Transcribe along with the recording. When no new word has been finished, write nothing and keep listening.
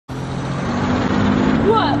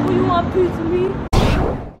want a piece of me?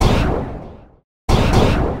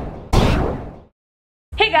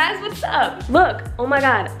 Hey guys, what's up? Look, oh my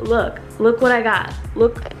god, look what I got.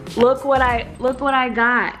 Look what I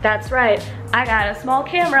got. That's right, I got a small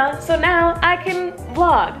camera, so now I can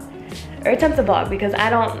vlog. Or attempt to vlog, because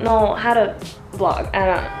I don't know how to vlog.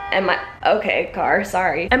 Okay, car,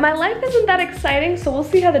 sorry. And my life isn't that exciting, so we'll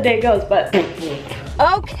see how the day goes, but.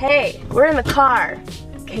 Okay, we're in the car,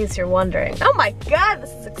 in case you're wondering. Oh my god,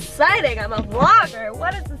 this is exciting, I'm a vlogger.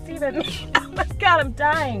 What does this even mean? Oh my god, I'm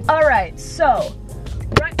dying. All right, so.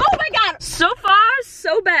 Right. Oh my god! So far,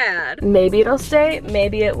 so bad. Maybe it'll stay,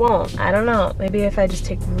 maybe it won't. I don't know. Maybe if I just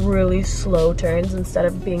take really slow turns instead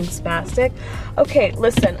of being spastic. Okay,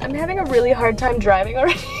 listen, I'm having a really hard time driving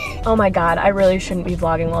already. Oh my god, I really shouldn't be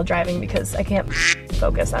vlogging while driving because I can't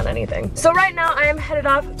focus on anything. So right now I am headed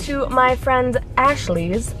off to my friend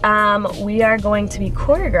Ashley's. We are going to be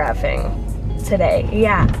choreographing today.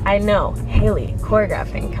 Yeah, I know. Haley,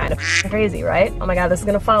 choreographing, kind of crazy, right? Oh my god, this is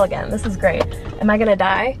gonna fall again. This is great. Am I gonna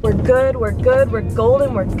die? We're good, we're good, we're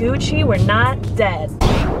golden, we're Gucci, we're not dead.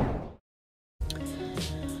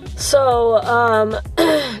 So,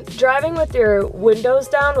 driving with your windows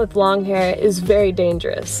down with long hair is very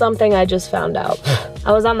dangerous. Something I just found out.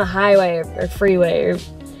 I was on the highway or freeway or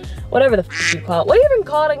whatever the f you call it. What do you even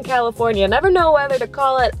call it in California? Never know whether to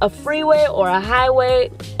call it a freeway or a highway,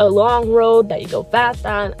 a long road that you go fast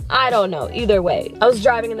on. I don't know, either way. I was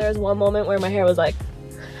driving and there was one moment where my hair was like,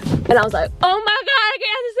 and I was like, oh my god, I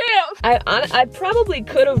can't see it. I probably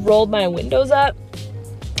could have rolled my windows up.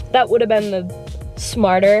 That would have been the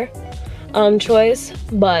smarter choice,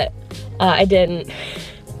 but I didn't.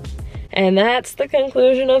 And that's the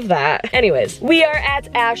conclusion of that. Anyways, we are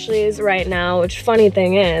at Ashley's right now, which funny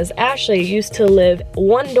thing is, Ashley used to live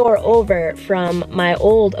one door over from my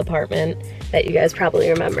old apartment that you guys probably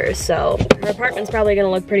remember. So her apartment's probably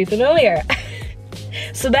gonna look pretty familiar.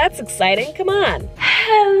 So that's exciting, come on.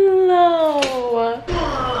 Hello.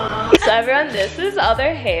 So everyone, this is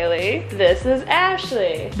other Haley. This is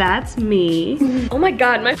Ashley. That's me. Oh my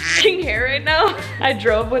god, my f***ing hair right now. I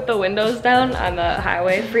drove with the windows down on the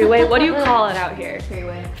highway, freeway. What do you call it out here?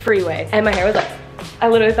 Freeway. Freeway. And my hair was like, I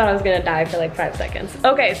literally thought I was gonna die for like 5 seconds.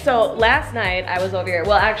 Okay, so last night I was over here.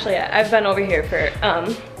 Well, actually, I've been over here for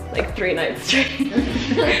like 3 nights straight.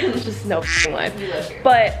 Just no f***ing life.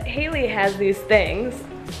 But Haley has these things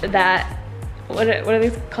that, what are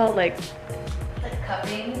these called? Like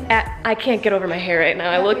cupping? I can't get over my hair right now.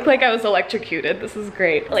 I look like I was electrocuted. This is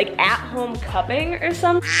great. Like at-home cupping or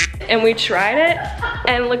something. And we tried it,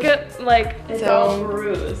 and look at, like, it's all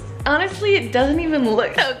bruised. Honestly, it doesn't even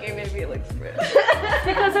look, okay, maybe it looks bruised.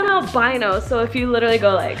 Because I'm albino, so if you literally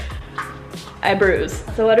go like, I bruise.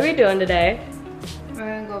 So what are we doing today?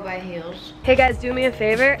 We're gonna go buy heels. Hey guys, do me a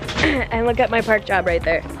favor and look at my park job right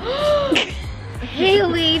there.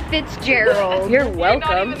 Haley Fitzgerald. You're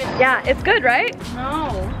welcome. Yeah, it's good, right?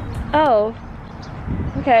 No. Oh,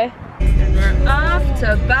 okay. And we're off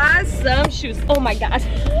to buy some shoes. Oh my god,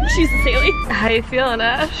 Jesus, Haley. How you feeling,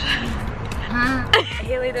 Ash?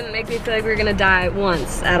 Haley didn't make me feel like we were gonna die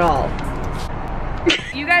once at all.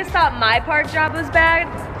 You guys thought my park job was bad?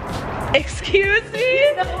 Excuse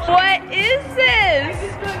me? What is this? I'm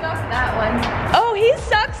just going off that one. Oh, he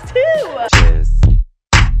sucks too. Shiz.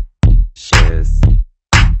 Shiz.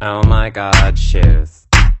 Oh my god, shiz.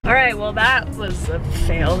 Alright, well that was a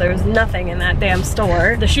fail. There was nothing in that damn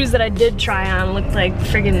store. The shoes that I did try on looked like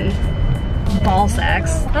friggin' ball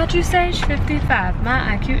sacks. What you say? 55.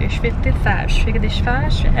 My IQ is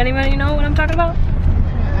 55. Anyone know what I'm talking about?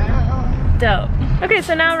 Dope. Okay,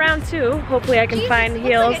 so now round 2. Hopefully I can find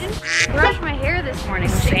heels. Like I didn't brush my hair this morning.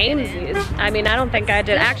 Samesies. I mean, I don't think I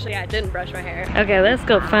did. Actually, I didn't brush my hair. Okay, let's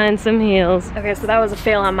go find some heels. Okay, so that was a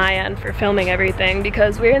fail on my end for filming everything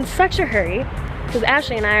because we're in such a hurry because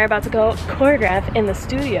Ashley and I are about to go choreograph in the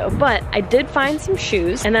studio. But I did find some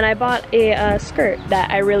shoes and then I bought a skirt that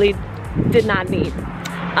I really did not need.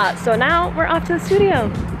 So now we're off to the studio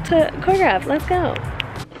to choreograph. Let's go.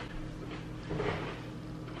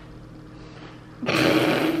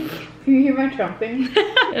 Can you hear my trumping?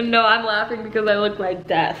 And no, I'm laughing because I look like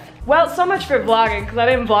death. Well, so much for vlogging because I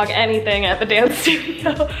didn't vlog anything at the dance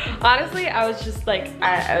studio. Honestly, I was just like,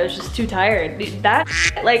 I was just too tired. That,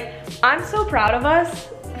 like, I'm so proud of us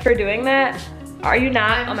for doing that. Are you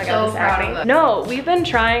not? Oh my god, this is acting. No, we've been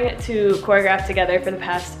trying to choreograph together for the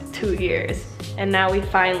past 2 years. And now we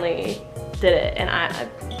finally did it. And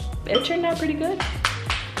it turned out pretty good.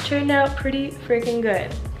 Turned out pretty freaking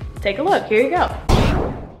good. Take a look, here you go.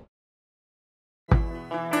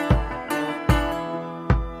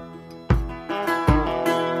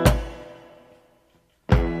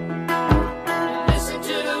 Listen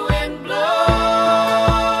to the wind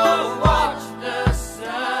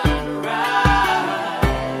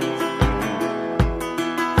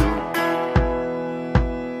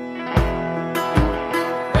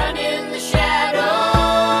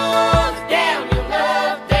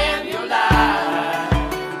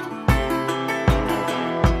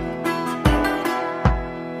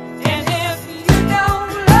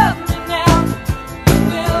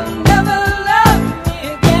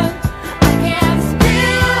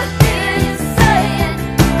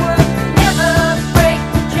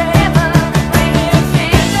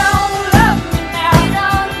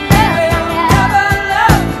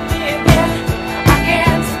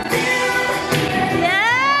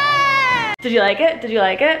Did you like it? Did you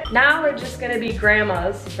like it? Now we're just gonna be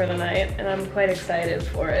grandmas for the night, and I'm quite excited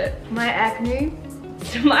for it. My acne.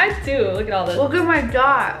 Mine too, look at all this. Look at my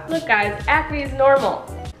dot. Look guys, acne is normal.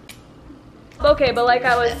 Okay, but like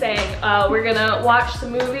I was saying, we're gonna watch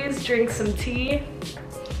some movies, drink some tea,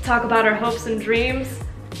 talk about our hopes and dreams.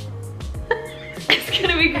 It's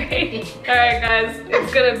gonna be great. All right guys,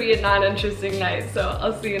 it's gonna be a non-interesting night, so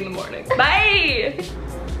I'll see you in the morning. Bye!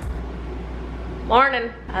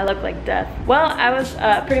 Morning. I look like death. Well, I was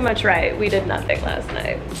pretty much right. We did nothing last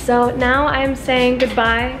night. So now I'm saying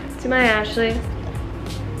goodbye to my Ashley.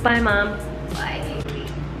 Bye, Mom. Bye, baby.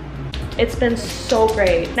 It's been so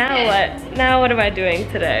great. Now what? Now what am I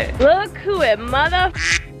doing today? Look who it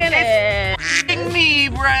motherfucking is. F***ing me,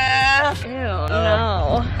 bruh. Ew,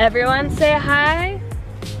 no. Everyone say hi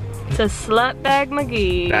to Slutbag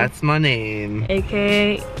McGee. That's my name.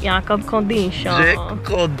 AKA Jakob Kondisha. Jack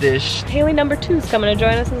Goldish. Haley number 2 is coming to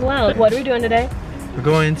join us as well. What are we doing today? We're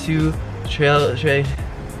going to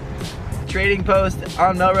trading post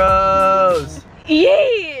on Melrose.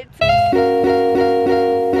 Yeet!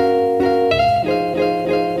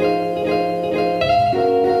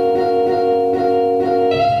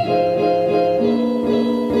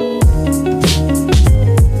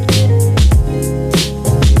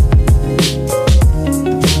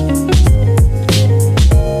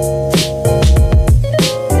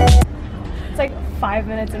 It's like 5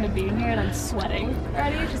 minutes into being here and I'm sweating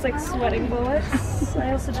already, just like sweating bullets.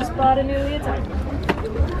 I also just bought a new leotard.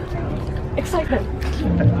 Excitement.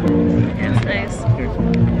 It's nice.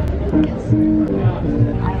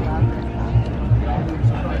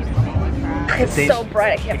 It's so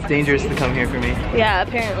bright, I can't. It's dangerous to come here for me. Yeah,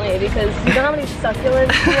 apparently, because you know how many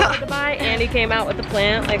succulents he wanted to buy? And he came out with the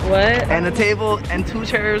plant, like what? And a table and 2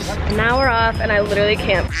 chairs. Now we're off and I literally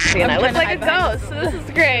can't see and I look like a ghost, so this is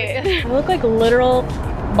great. I look like a literal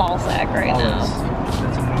ball sack right now.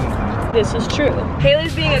 This is true.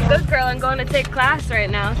 Haley's being a good girl and going to take class right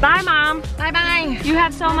now. Bye, Mom. Bye-bye. You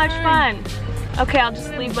had so much fun. Okay, I'll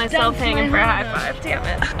just leave myself hanging for a high five. Damn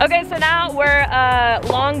it. Okay, so now we're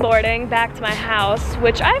longboarding back to my house,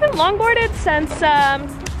 which I haven't longboarded since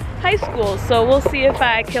high school, so we'll see if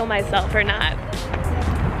I kill myself or not.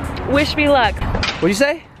 Wish me luck. What'd you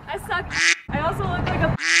say? I suck. I also look like a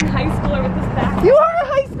high schooler with this back. You are a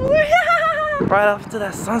high schooler. Right off to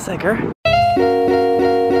that sunset, girl.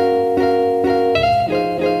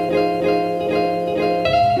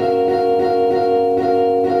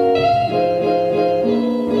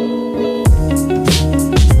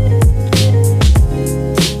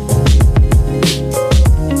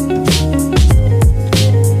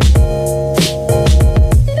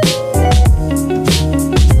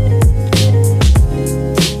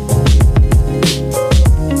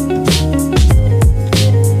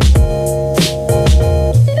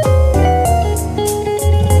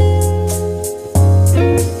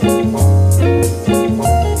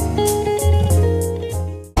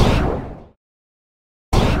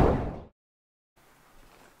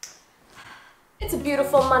 It's a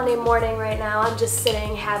beautiful Monday morning right now. I'm just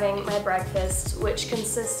sitting having my breakfast, which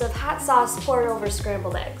consists of hot sauce poured over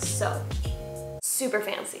scrambled eggs. So, super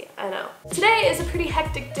fancy, I know. Today is a pretty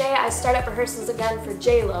hectic day. I start up rehearsals again for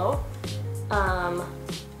J-Lo.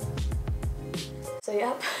 So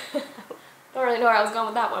yep. Don't really know where I was going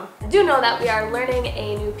with that one. I do know that we are learning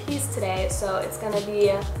a new piece today, so it's gonna be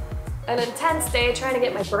an intense day trying to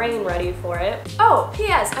get my brain ready for it. Oh,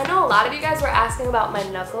 P.S. I know a lot of you guys were asking about my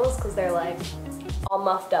knuckles because they're like all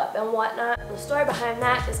muffed up and whatnot. The story behind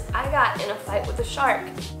that is I got in a fight with a shark.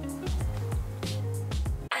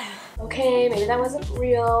 Okay, maybe that wasn't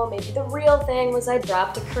real. Maybe the real thing was I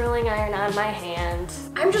dropped a curling iron on my hand.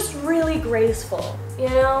 I'm just really graceful, you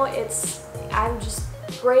know?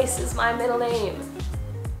 Grace is my middle name.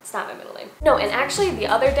 It's not my middle name. No, and actually the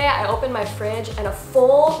other day I opened my fridge and a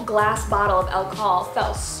full glass bottle of alcohol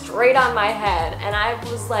fell straight on my head and I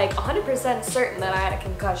was like 100% certain that I had a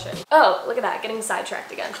concussion. Oh, look at that, getting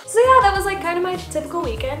sidetracked again. So yeah, that was like kind of my typical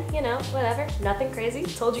weekend, you know, whatever, nothing crazy.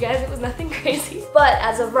 Told you guys it was nothing crazy. But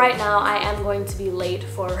as of right now, I am going to be late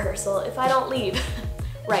for rehearsal if I don't leave.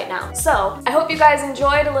 Right now. So, I hope you guys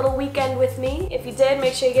enjoyed a little weekend with me. If you did,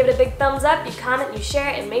 make sure you give it a big thumbs up, you comment, you share,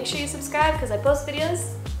 and make sure you subscribe because I post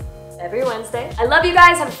videos every Wednesday. I love you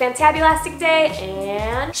guys, have a fantabulastic day,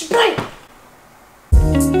 and bye!